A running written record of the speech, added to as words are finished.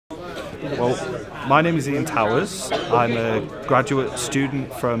Well, my name is Ian Towers. I'm a graduate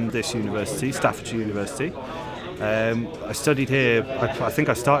student from this university, Staffordshire University. I studied here, I think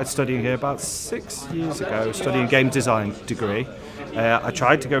I started studying here about 6 years ago, studying game design degree. I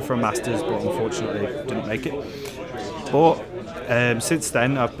tried to go for a master's, but unfortunately didn't make it. But since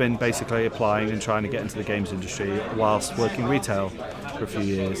then, I've been basically applying and trying to get into the games industry whilst working retail for a few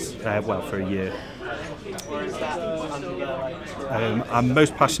years, for a year. I'm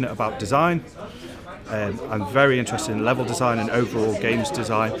most passionate about design. I'm very interested in level design and overall games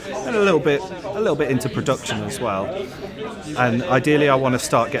design, and a little bit into production as well. And ideally, I want to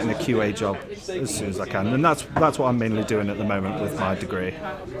start getting a QA job as soon as I can, and that's what I'm mainly doing at the moment with my degree.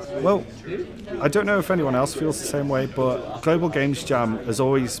 Well, I don't know if anyone else feels the same way, but Global Games Jam has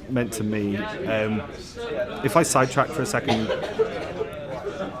always meant to me. If I sidetrack for a second,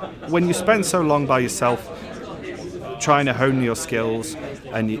 when you spend so long by yourself, trying to hone your skills,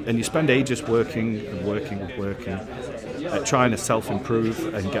 and you spend ages working at trying to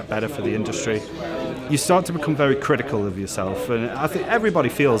self-improve and get better for the industry, you start to become very critical of yourself, and I think everybody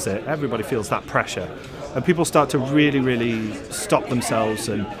feels it. Everybody feels that pressure, and people start to really stop themselves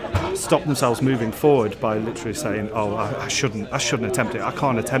moving forward by literally saying, "Oh, I shouldn't attempt it. I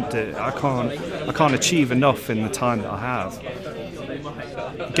can't attempt it. I can't achieve enough in the time that I have."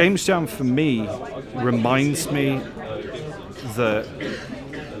 Games Jam for me reminds me that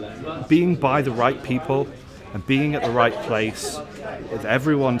being by the right people and being at the right place, with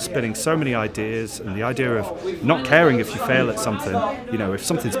everyone spinning so many ideas, and the idea of not caring if you fail at something, if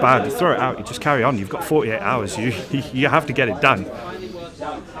something's bad, you throw it out, you just carry on. You've got 48 hours, you have to get it done.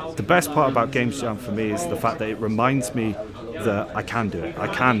 The best part about Games Jam for me is the fact that it reminds me that I can do it. I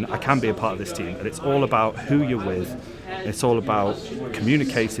can be a part of this team, and it's all about who you're with. It's all about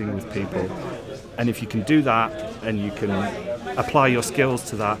communicating with people. And if you can do that and you can apply your skills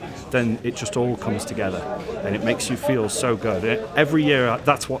to that, then it just all comes together and it makes you feel so good. Every year,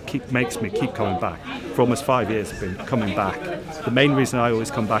 that's what makes me keep coming back. For almost 5 years, I've been coming back. The main reason I always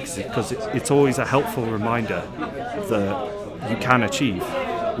come back is because it's always a helpful reminder that you can achieve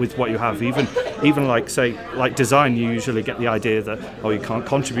with what you have. Even like design, you usually get the idea that, you can't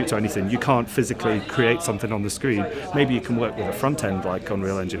contribute to anything, you can't physically create something on the screen. Maybe you can work with a front end like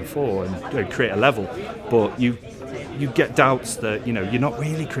Unreal Engine 4 and create a level, but you get doubts that you're not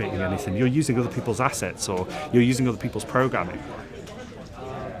really creating anything. You're using other people's assets, or you're using other people's programming.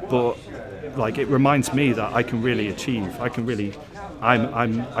 But it reminds me that I can really achieve. I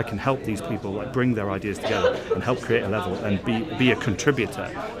can help these people bring their ideas together and help create a level and be a contributor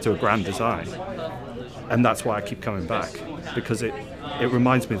to a grand design. And that's why I keep coming back, because it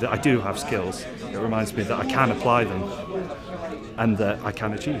reminds me that I do have skills. It reminds me that I can apply them and that I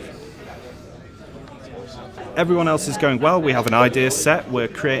can achieve. Everyone else is going well. We have an idea set. We're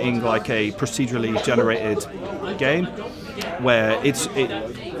creating a procedurally generated game where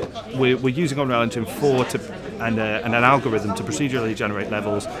we're using Unreal Engine 4 and an algorithm to procedurally generate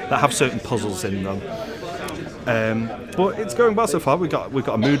levels that have certain puzzles in them. But it's going well so far. We've got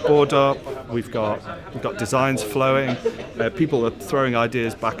a mood board up. We've got designs flowing. People are throwing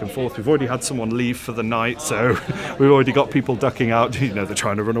ideas back and forth. We've already had someone leave for the night, so we've already got people ducking out. They're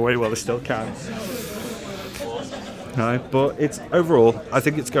trying to run away while they still can. No, but overall, I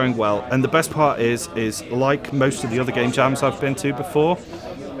think it's going well. And the best part is like most of the other game jams I've been to before,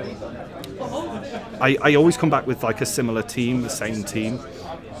 I always come back with a similar team, the same team.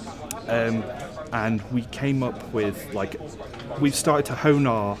 And we came up with we've started to hone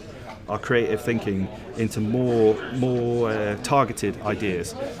our creative thinking into more targeted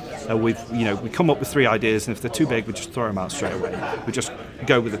ideas. We come up with 3 ideas, and if they're too big, we just throw them out straight away. We just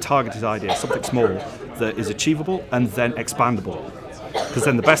go with a targeted idea, something small that is achievable and then expandable. Because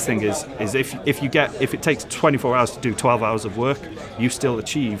then the best thing is if it takes 24 hours to do 12 hours of work, you've still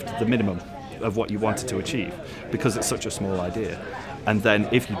achieved the minimum of what you wanted to achieve, because it's such a small idea. And then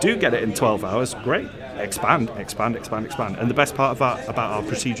if you do get it in 12 hours, great, expand. And the best part about our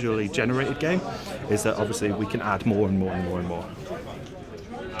procedurally generated game is that obviously we can add more and more.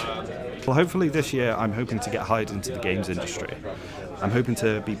 Well, hopefully this year I'm hoping to get hired into the games industry. I'm hoping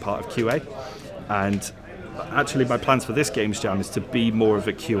to be part of QA, and actually my plans for this Games Jam is to be more of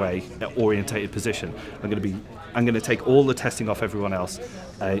a QA orientated position. I'm going to take all the testing off everyone else.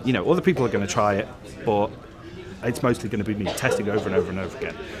 Other people are going to try it, but it's mostly going to be me testing over and over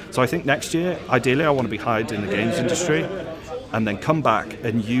again. So I think next year, ideally, I want to be hired in the games industry, and then come back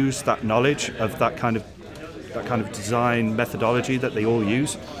and use that knowledge of that kind of design methodology that they all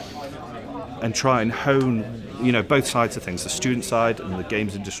use, and try and hone, both sides of things, the student side and the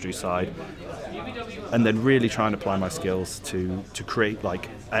games industry side, and then really try and apply my skills to create like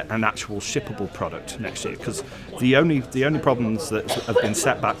an actual shippable product next year. Because the only problems that have been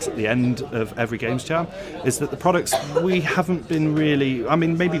setbacks at the end of every Games Jam is that the products, we haven't been really, I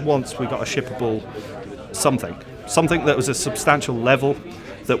mean, maybe once we got a shippable something that was a substantial level,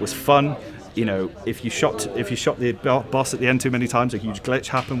 that was fun. You know, if you shot the boss at the end too many times, a huge glitch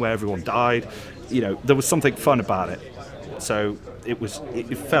happened where everyone died. You know, there was something fun about it. So it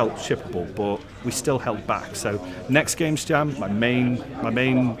felt shippable, but we still held back. So next Games Jam, my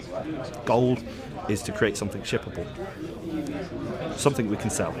main goal is to create something shippable, something we can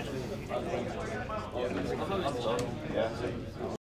sell.